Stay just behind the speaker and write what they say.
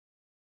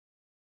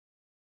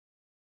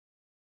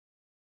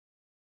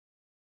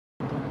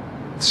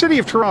The city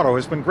of Toronto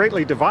has been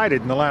greatly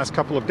divided in the last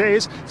couple of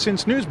days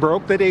since news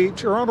broke that a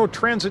Toronto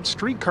Transit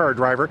streetcar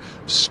driver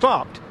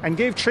stopped and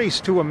gave chase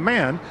to a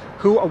man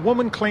who a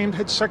woman claimed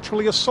had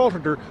sexually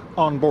assaulted her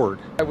on board.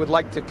 I would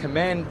like to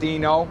commend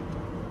Dino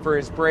for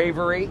his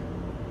bravery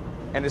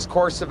and his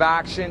course of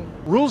action.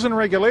 Rules and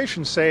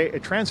regulations say a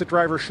transit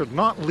driver should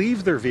not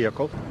leave their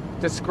vehicle.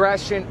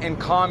 Discretion and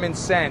common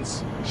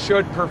sense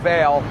should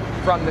prevail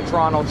from the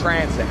Toronto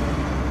Transit.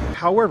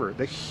 However,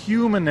 the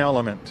human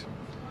element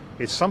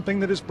is something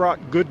that has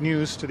brought good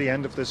news to the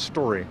end of this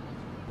story.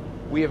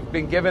 We have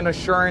been given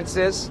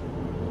assurances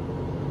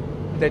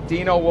that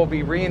Dino will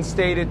be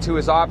reinstated to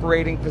his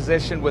operating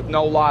position with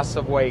no loss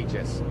of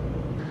wages.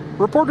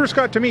 Reporters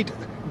got to meet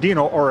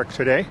Dino Oric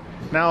today.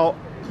 Now,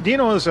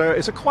 Dino is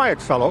a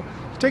quiet fellow.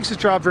 He takes his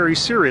job very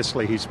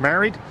seriously. He's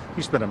married.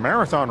 He's been a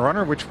marathon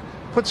runner, which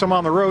puts him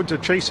on the road to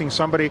chasing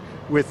somebody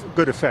with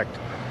good effect.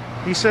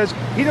 He says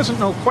he doesn't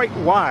know quite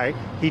why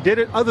he did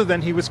it, other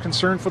than he was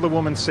concerned for the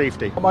woman's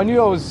safety. I knew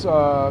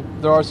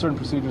there are certain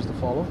procedures to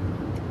follow,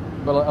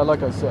 but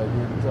like I said,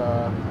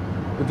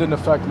 it didn't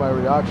affect my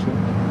reaction.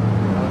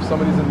 If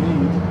somebody's in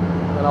need,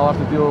 then I'll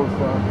have to deal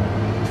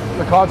with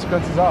the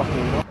consequences after.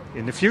 You know?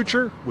 In the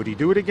future, would he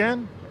do it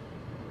again?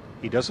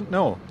 He doesn't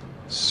know.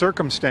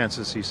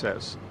 Circumstances, he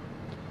says.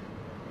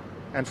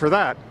 And for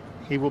that,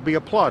 he will be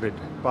applauded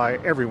by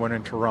everyone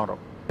in Toronto.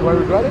 Do I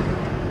regret it?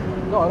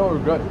 No, I don't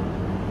regret it.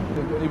 I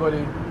think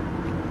anybody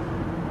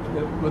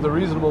with a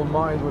reasonable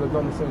mind would have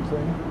done the same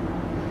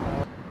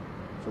thing.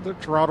 For the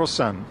Toronto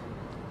Sun,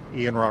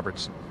 Ian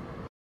Robertson.